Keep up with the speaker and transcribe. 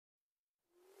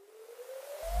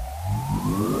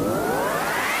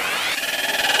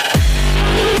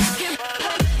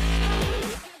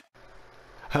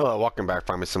Welcome back,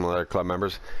 Farming Simulator Club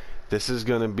members. This is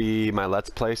going to be my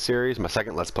Let's Play series, my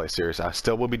second Let's Play series. I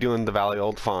still will be doing the Valley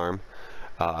Old Farm.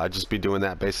 I'll just be doing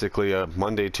that basically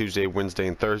Monday, Tuesday, Wednesday,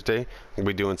 and Thursday. We'll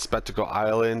be doing Spectacle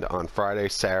Island on Friday,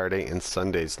 Saturday, and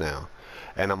Sundays now.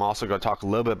 And I'm also going to talk a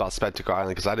little bit about Spectacle Island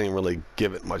because I didn't really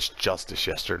give it much justice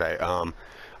yesterday.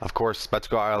 Of course,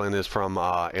 Spectacle Island is from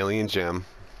Alien Gym.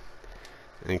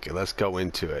 Okay, let's go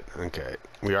into it. Okay,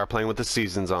 we are playing with the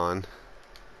seasons on.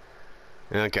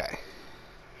 Okay,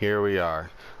 here we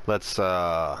are. Let's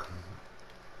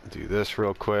do this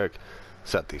real quick.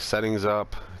 Set these settings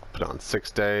up. Put on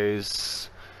 6 days.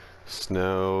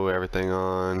 Snow, everything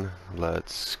on.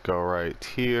 Let's go right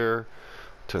here.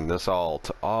 Turn this all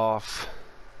to off,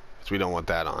 because we don't want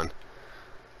that on.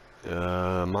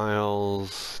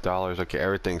 Miles, dollars. Okay,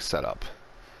 everything's set up.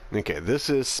 Okay, this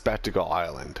is Spectacle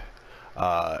Island.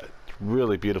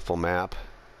 Really beautiful map.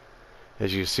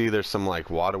 As you see, there's some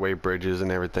like waterway bridges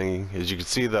and everything. As you can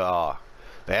see, the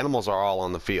animals are all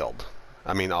on the field.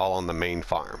 I mean, all on the main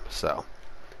farm. So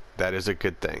that is a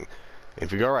good thing.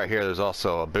 If you go right here, there's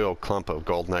also a big old clump of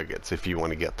gold nuggets if you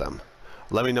want to get them.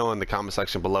 Let me know in the comment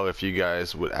section below if you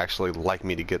guys would actually like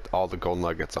me to get all the gold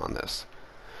nuggets on this.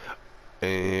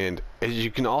 And as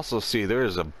you can also see, there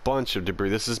is a bunch of debris.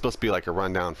 This is supposed to be like a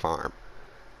rundown farm.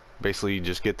 Basically, you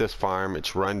just get this farm,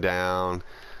 it's run down.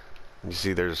 You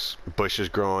see there's bushes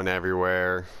growing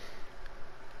everywhere.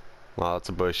 Lots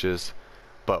of bushes.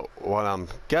 But what I'm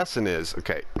guessing is,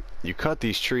 okay, you cut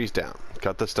these trees down,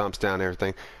 cut the stumps down and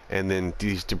everything, and then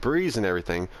these debris and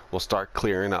everything will start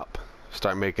clearing up.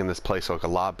 Start making this place look a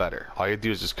lot better. All you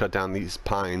do is just cut down these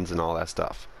pines and all that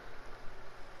stuff.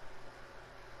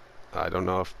 I don't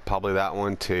know if probably that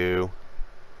one too.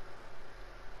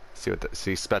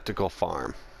 See Spectacle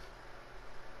Farm.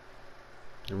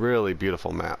 Really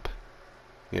beautiful map.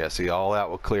 Yeah, see, all that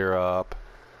will clear up.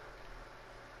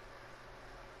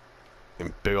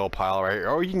 And big old pile right here.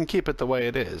 Or you can keep it the way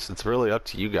it is. It's really up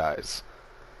to you guys.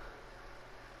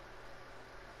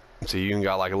 So you can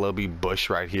got like a little bit bush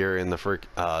right here in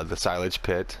the silage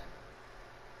pit.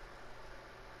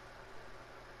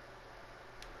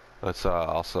 Let's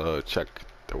also check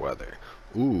the weather.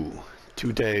 Ooh,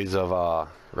 2 days of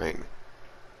rain.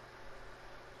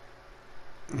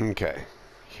 Okay,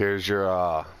 here's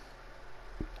your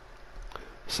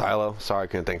silo. Sorry, I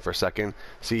couldn't think for a second.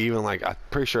 See, even like, I'm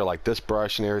pretty sure like this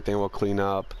brush and everything will clean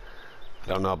up. I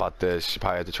don't know about this. You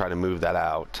probably have to try to move that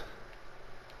out.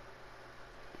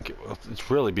 Okay, well, it's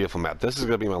a really beautiful map. This is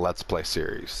going to be my Let's Play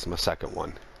series, my second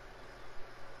one.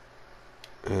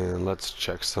 And let's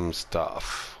check some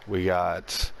stuff. We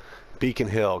got Beacon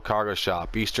Hill, Cargo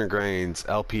Shop, Eastern Grains,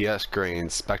 LPS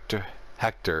Grains, Spectre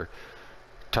Hector,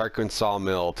 Tarquin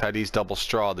Sawmill, Teddy's Double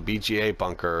Straw, the BGA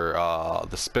Bunker,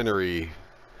 the Spinnery,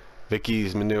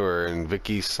 Vicky's Manure, and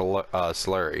Vicky's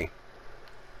Slurry.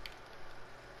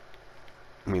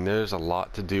 I mean, there's a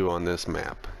lot to do on this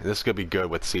map. This is going to be good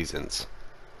with seasons.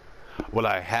 What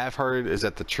I have heard is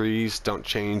that the trees don't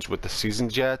change with the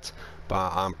seasons yet,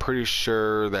 but I'm pretty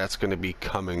sure that's going to be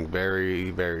coming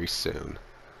very, very soon.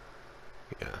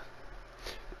 Yeah.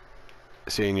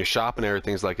 See, in your shop and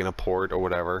everything's like in a port or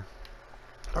whatever,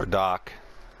 or dock.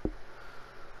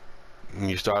 And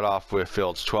you start off with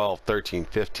fields 12, 13,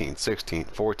 15, 16,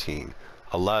 14,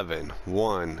 11,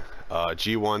 1.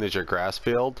 G1 is your grass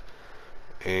field.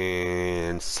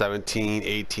 And 17,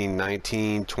 18,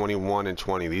 19, 21, and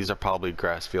 20. These are probably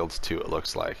grass fields too, it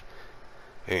looks like.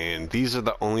 And these are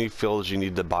the only fields you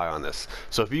need to buy on this.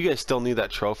 So if you guys still need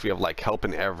that trophy of like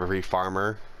helping every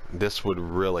farmer, this would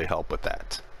really help with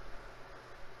that.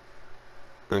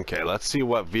 Okay, let's see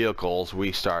what vehicles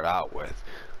we start out with.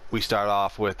 We start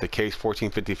off with the Case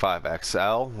 1455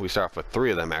 XL. We start off with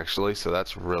 3 of them actually, so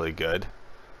that's really good.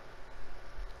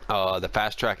 The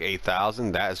Fast Track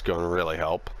 8000, that is going to really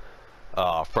help.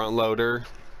 Front loader,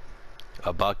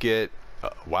 a bucket,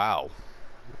 wow.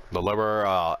 The Liberty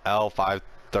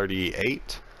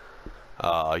L538,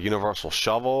 universal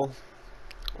shovel,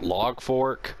 log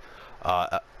fork.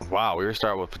 Wow, we were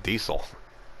starting with diesel.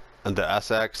 And the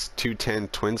SX 210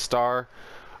 Twin Star,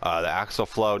 the Axle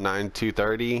Flow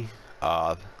 9230,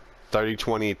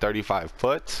 3020 35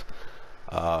 foot,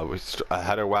 a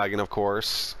header wagon, of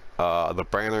course. The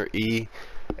Branner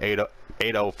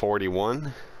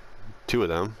E8041, 2 of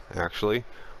them actually.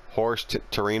 Horse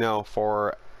Torino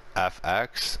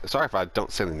 4FX. Sorry if I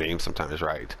don't say the name sometimes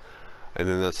right. And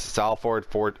then the Salford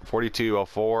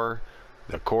 4204,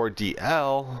 the Cord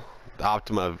DL, the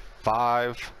Optima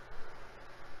 5.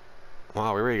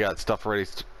 Wow, we already got stuff ready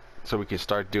so we can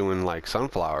start doing like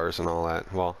sunflowers and all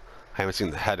that. Well, I haven't seen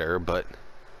the header, but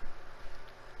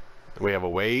we have a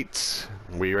weight.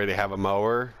 We already have a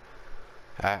mower.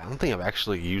 I don't think I've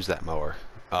actually used that mower.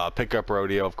 Pickup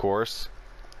rodeo, of course.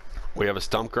 We have a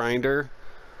stump grinder,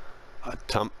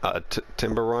 a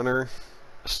timber runner,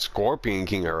 a Scorpion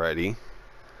King already,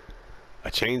 a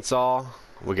chainsaw.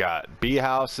 We got bee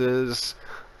houses.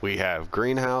 We have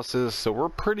greenhouses. So we're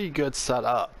pretty good set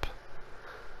up.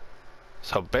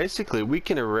 So basically, we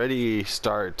can already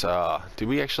start. Do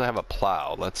we actually have a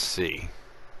plow? Let's see.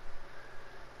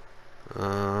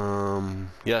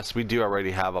 Yes, we do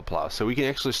already have a plow, so we can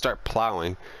actually start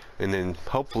plowing, and then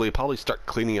hopefully probably start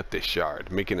cleaning up this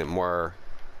yard, making it more,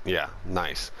 yeah,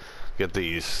 nice. Get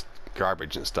these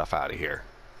garbage and stuff out of here.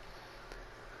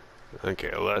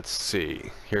 Okay, let's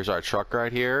see. Here's our truck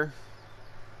right here,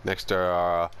 next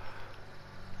to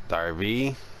the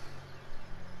RV.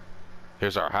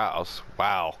 Here's our house.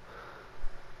 Wow.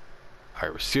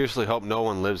 I seriously hope no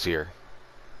one lives here.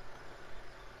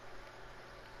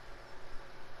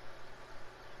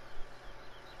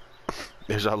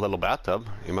 There's our little bathtub.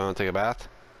 You might want to take a bath.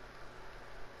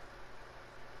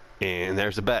 And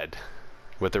there's a bed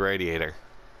with the radiator.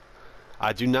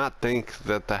 I do not think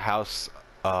that the house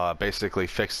basically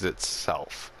fixes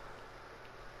itself.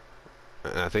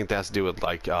 And I think that's to do with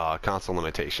like console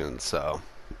limitations. So,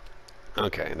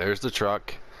 okay, there's the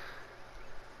truck.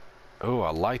 Oh,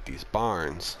 I like these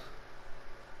barns.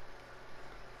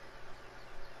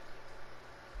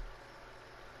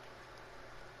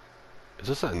 Is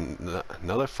this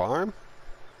another farm?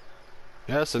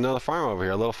 Yeah, it's another farm over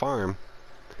here, a little farm.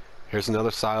 Here's another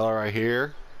silo right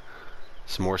here.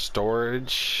 Some more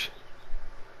storage.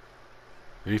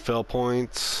 Refill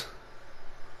points.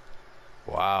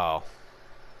 Wow.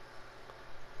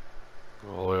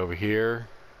 All the way over here.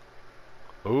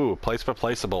 Ooh, place for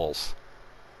placeables.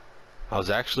 I was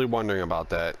actually wondering about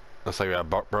that. Looks like we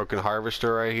got a broken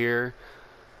harvester right here.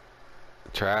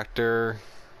 Tractor.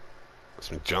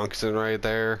 Some junction right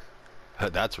there.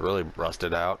 That's really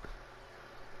rusted out.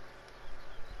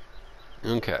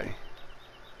 Okay.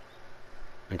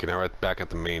 Okay, now we're back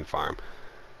at the main farm.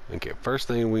 Okay, first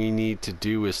thing we need to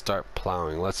do is start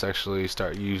plowing. Let's actually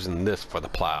start using this for the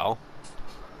plow.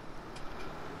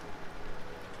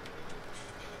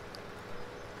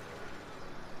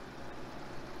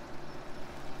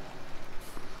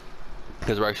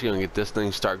 Because we're actually going to get this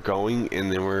thing start going,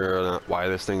 and then we're gonna, why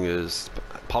this thing is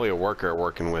probably a worker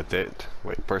working with it.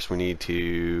 Wait, first we need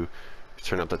to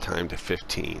turn up the time to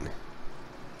 15.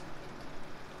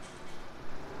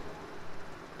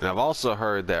 And I've also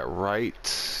heard that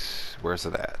where's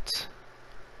it at?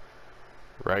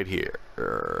 Right here.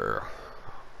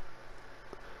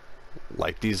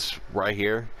 Like these right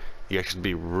here, you actually should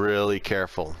be really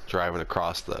careful driving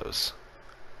across those.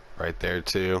 Right there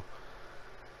too.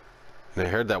 And I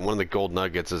heard that one of the gold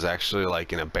nuggets is actually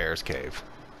like in a bear's cave.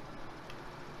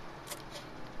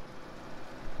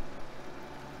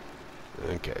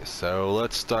 Okay, so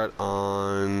let's start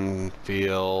on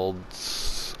field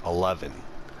 11.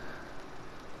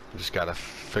 Just gotta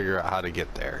figure out how to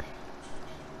get there.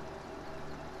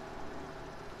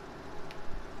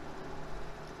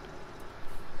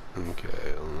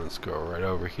 Okay, let's go right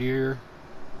over here.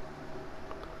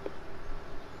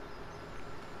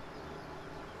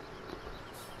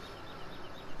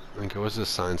 Okay, what's this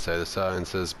sign say? The sign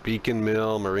says Beacon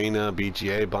Mill, Marina,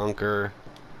 BGA Bunker.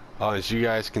 Oh, as you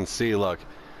guys can see, look,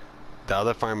 the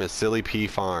other farm is Silly P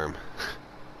Farm.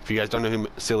 If you guys don't know who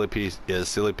Silly P is,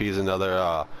 Silly P is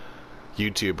another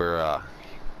YouTuber.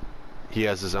 He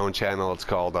has his own channel. It's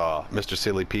called Mr.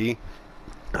 Silly P.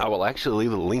 I will actually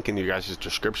leave a link in your guys'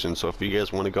 description, so if you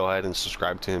guys want to go ahead and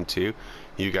subscribe to him too,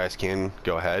 you guys can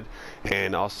go ahead.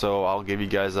 And also, I'll give you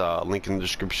guys a link in the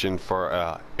description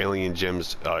for Alien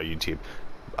Jim's YouTube.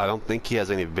 I don't think he has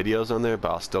any videos on there,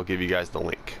 but I'll still give you guys the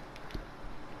link.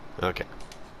 Okay.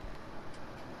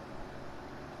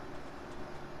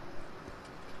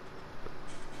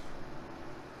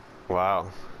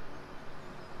 Wow.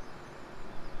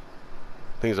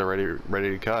 Things are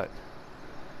ready to cut.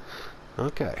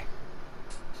 Okay.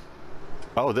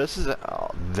 Oh, this is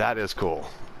that is cool.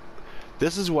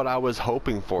 This is what I was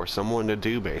hoping for someone to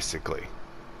do, basically.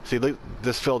 See, look,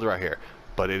 this field right here,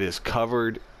 but it is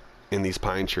covered in these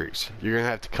pine trees. You're gonna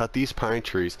have to cut these pine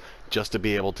trees just to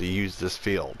be able to use this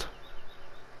field.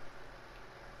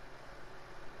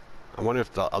 I wonder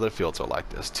if the other fields are like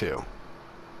this too.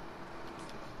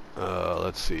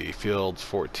 Let's see, field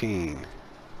 14.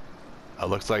 It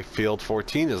looks like field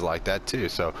 14 is like that too,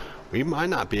 so we might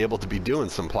not be able to be doing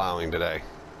some plowing today.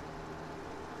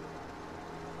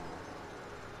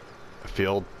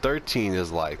 Field 13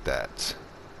 is like that.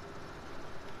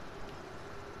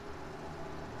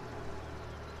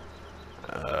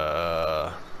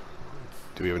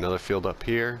 Do we have another field up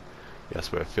here?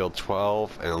 Yes, we have field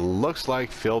 12, and it looks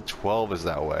like field 12 is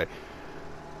that way.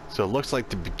 So it looks like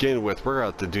to begin with, we're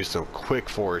about to do some quick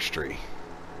forestry.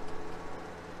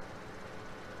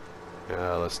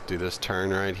 Let's do this turn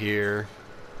right here.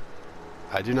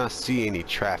 I do not see any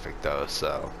traffic though,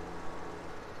 so.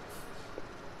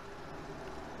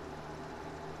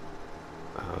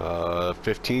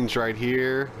 15's right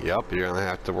here. Yep, you're gonna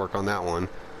have to work on that one.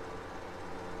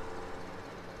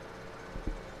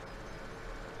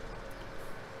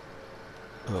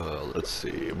 Let's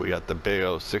see. We got the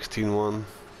big 16 one.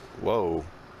 Whoa.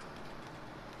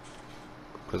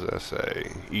 What does that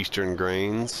say? Eastern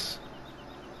Grains.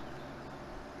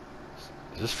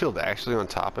 Is this field actually on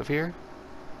top of here?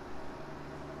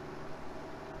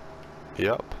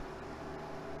 Yep.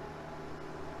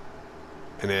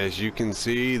 And as you can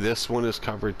see, this one is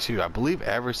covered too. I believe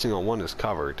every single one is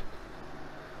covered.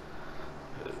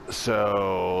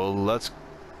 So let's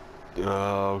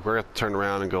we're gonna turn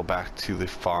around and go back to the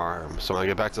farm. So when I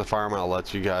get back to the farm, I'll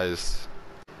let you guys.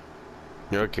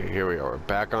 Okay, here we are. We're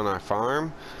back on our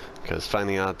farm, because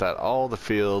finding out that all the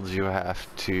fields you have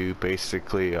to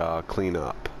basically clean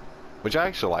up, which I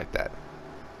actually like that.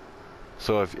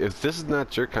 So if this is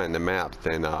not your kind of map,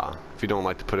 then if you don't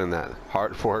like to put in that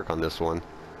hard work on this one.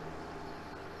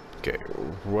 Okay,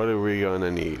 what are we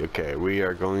gonna need? Okay, we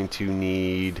are going to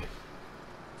need.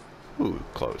 Ooh,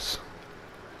 close.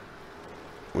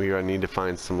 We are need to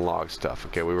find some log stuff.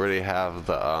 Okay, we already have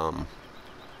the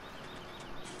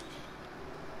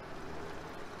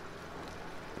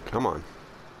come on.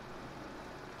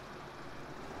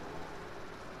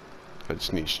 I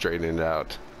just need to straighten it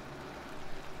out.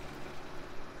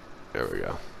 There we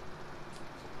go.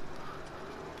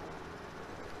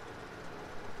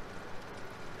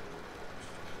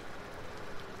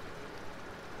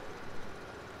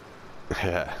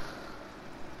 Yeah.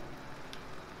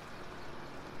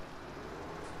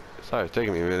 Sorry, it's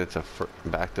taking me a minute to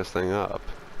back this thing up.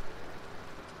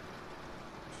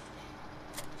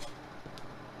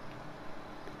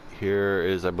 Here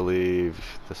is, I believe,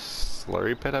 the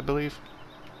slurry pit, I believe.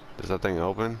 Is that thing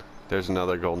open? There's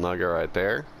another gold nugget right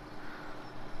there.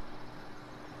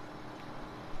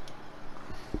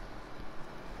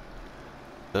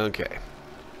 Okay.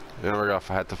 Now we're gonna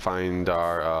have to find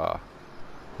our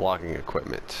logging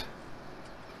equipment.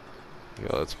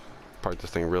 Let's park this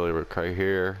thing really right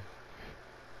here.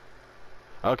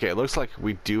 Okay, it looks like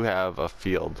we do have a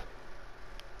field.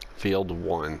 Field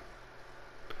 1.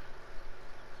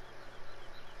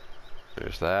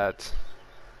 There's that.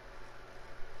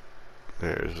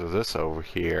 There's this over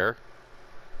here.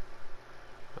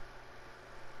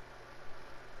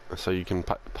 So you can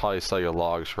probably sell your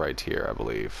logs right here, I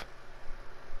believe.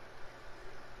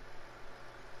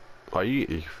 Well,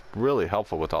 you're really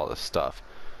helpful with all this stuff.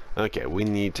 Okay, we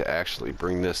need to actually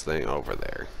bring this thing over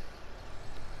there.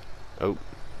 Oh,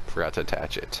 forgot to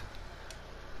attach it.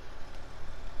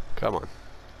 Come on.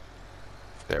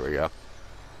 There we go.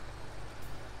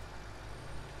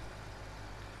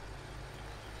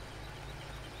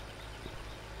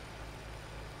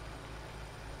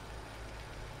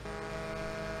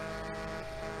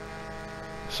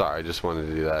 Sorry, I just wanted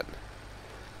to do that.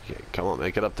 Okay, come on,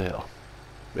 make it up the hill.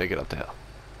 Make it up the hill.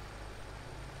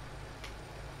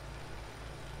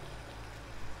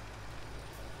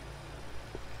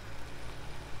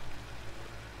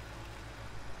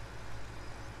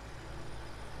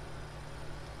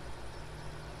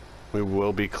 We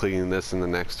will be cleaning this in the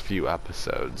next few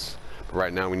episodes. But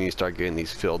right now we need to start getting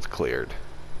these fields cleared.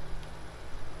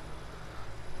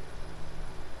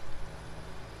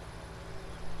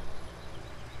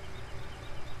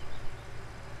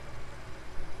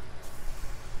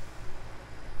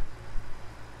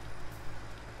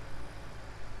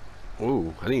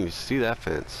 Ooh, I didn't even see that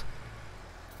fence.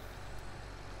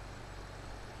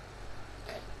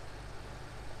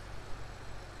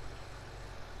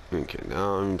 Okay,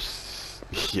 now I'm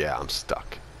yeah, I'm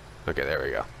stuck. Okay, there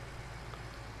we go.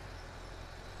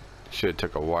 Should have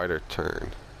took a wider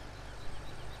turn.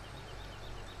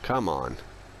 Come on.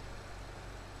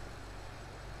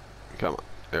 Come on.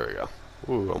 There we go.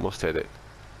 Ooh, almost hit it.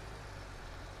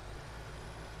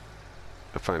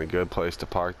 I'll find a good place to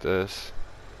park this.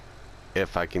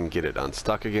 If I can get it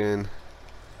unstuck again.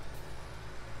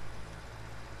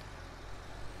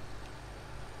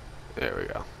 There we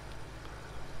go.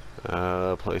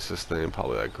 Place this thing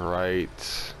probably like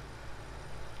right.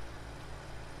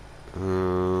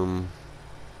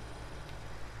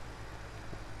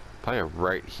 Probably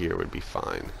right here would be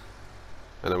fine.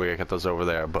 And then we gotta get those over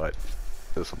there, but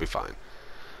this will be fine.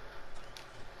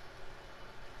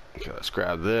 Okay, let's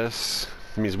grab this.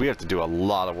 It means we have to do a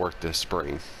lot of work this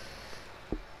spring.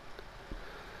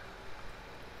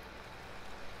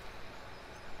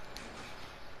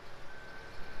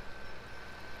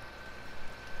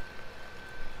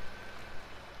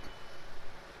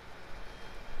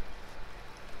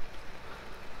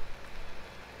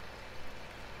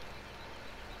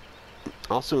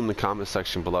 Also in the comment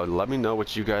section below, let me know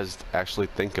what you guys actually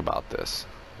think about this.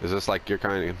 Is this like your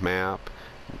kind of map?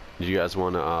 Do you guys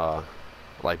want to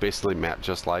like basically map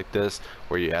just like this,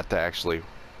 where you have to actually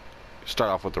start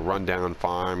off with a rundown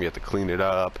farm, you have to clean it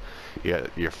up,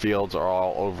 your fields are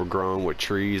all overgrown with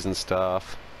trees and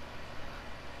stuff?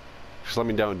 Just let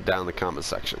me know down in the comment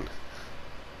section.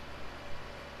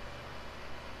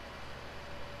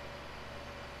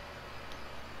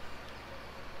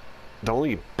 The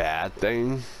only bad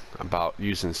thing about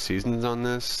using seasons on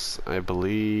this, I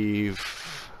believe,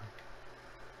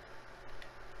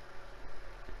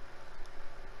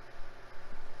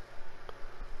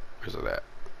 where's it at?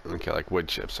 Okay, like wood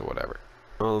chips or whatever.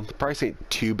 Well, the price ain't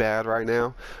too bad right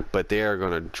now, but they are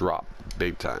gonna drop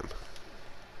big time.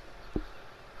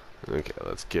 Okay,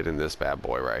 let's get in this bad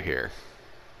boy right here.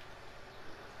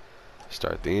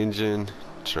 Start the engine,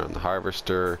 turn on the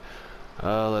harvester.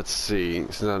 Let's see,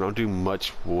 since I don't do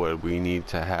much wood, we need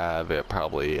to have it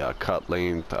probably a cut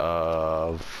length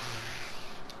of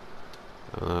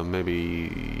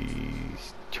maybe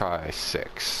try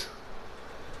 6.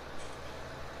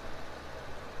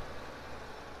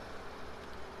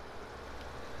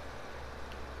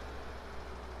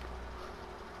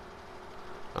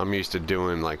 I'm used to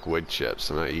doing like wood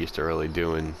chips. I'm not used to really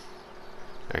doing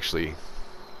actually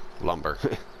lumber.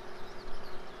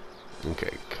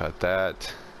 Okay, cut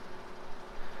that.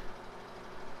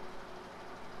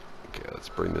 Okay, let's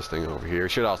bring this thing over here.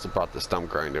 Should also brought the stump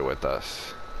grinder with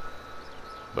us,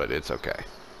 but it's okay.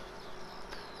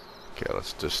 Okay,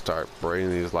 let's just start braiding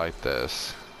these like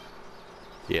this.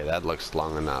 Yeah, that looks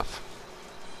long enough.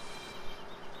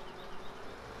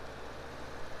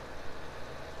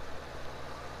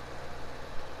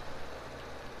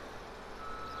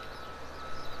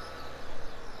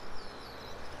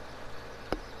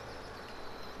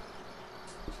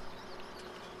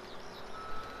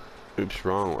 Oops,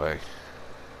 wrong way.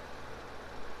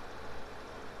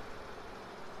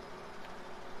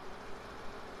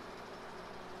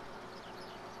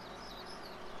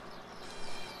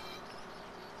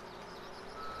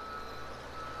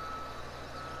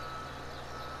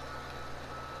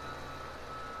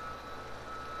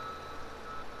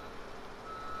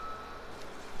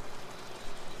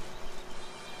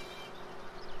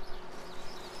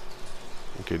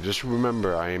 Okay, just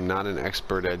remember, I am not an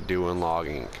expert at doing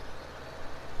logging.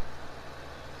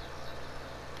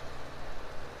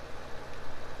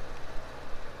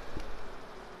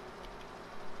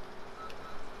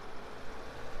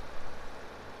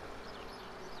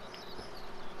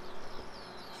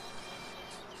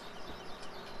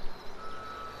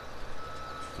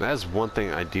 That's one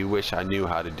thing I do wish I knew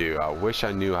how to do. I wish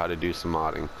I knew how to do some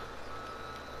modding.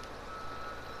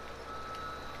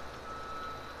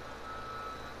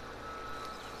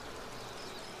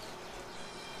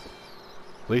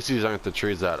 At least these aren't the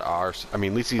trees that are, I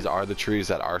mean, at least these are the trees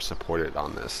that are supported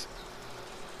on this.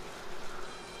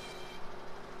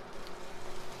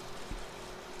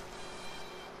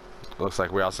 Looks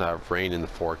like we also have rain in the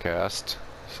forecast,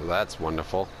 so that's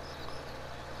wonderful.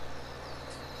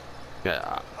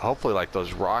 Yeah, hopefully like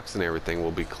those rocks and everything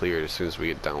will be cleared as soon as we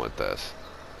get done with this.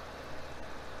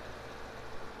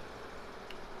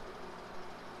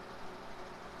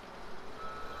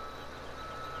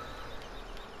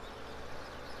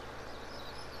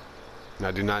 I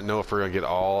do not know if we're gonna get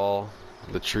all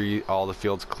the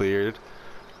fields cleared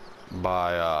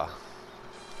by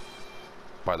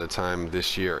the time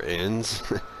this year ends.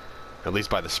 At least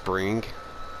by the spring.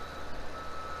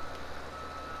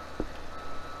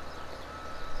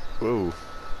 Whoa.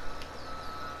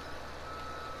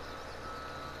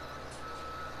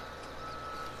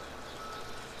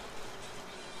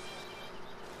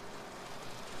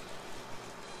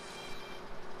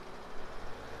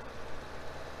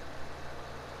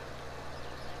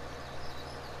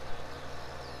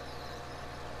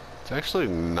 It's actually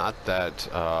not that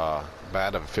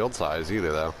bad of a field size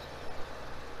either, though.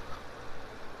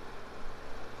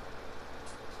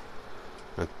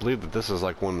 I believe that this is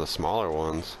like one of the smaller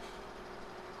ones.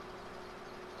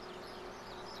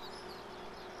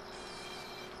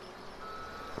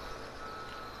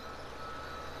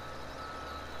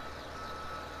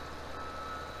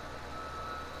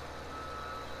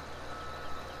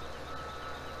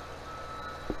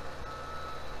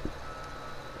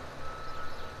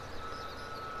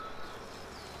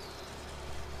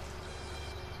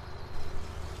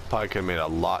 Probably could have made a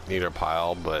lot neater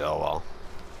pile, but oh well.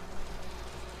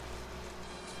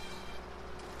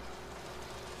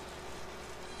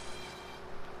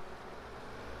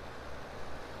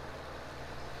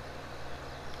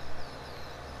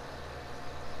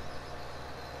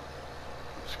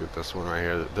 Just look at this one right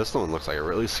here. This one looks like a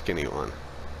really skinny one.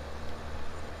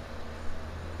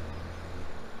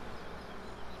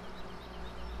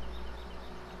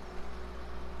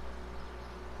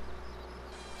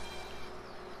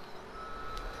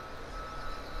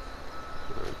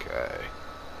 Okay.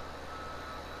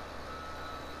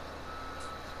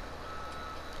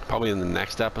 Probably in the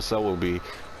next episode we'll be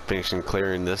finishing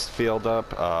clearing this field up,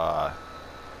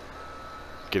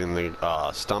 getting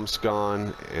the stumps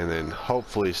gone, and then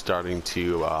hopefully starting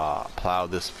to plow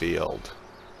this field.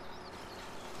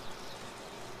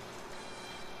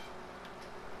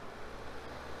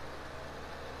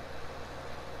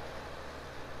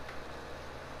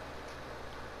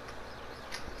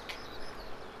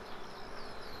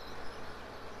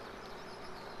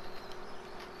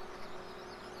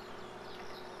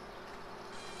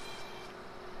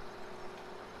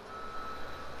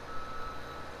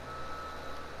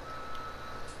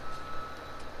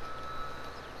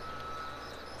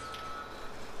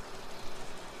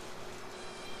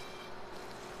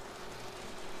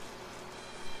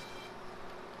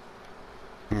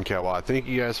 Okay, well, I thank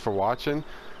you guys for watching.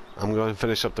 I'm going to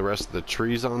finish up the rest of the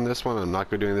trees on this one. I'm not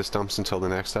going to do any stumps until the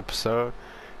next episode.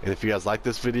 And if you guys like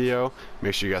this video,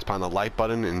 make sure you guys find the like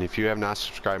button. And if you have not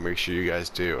subscribed, make sure you guys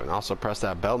do. And also press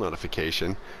that bell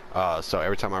notification so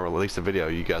every time I release a video,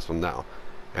 you guys will know.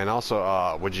 And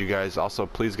also, would you guys also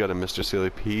please go to Mr. Sealy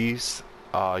P's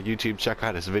YouTube, check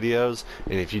out his videos.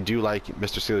 And if you do like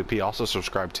Mr. Sealy P, also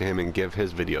subscribe to him and give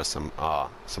his videos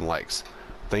some likes.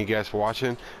 Thank you guys for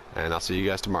watching, and I'll see you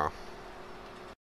guys tomorrow.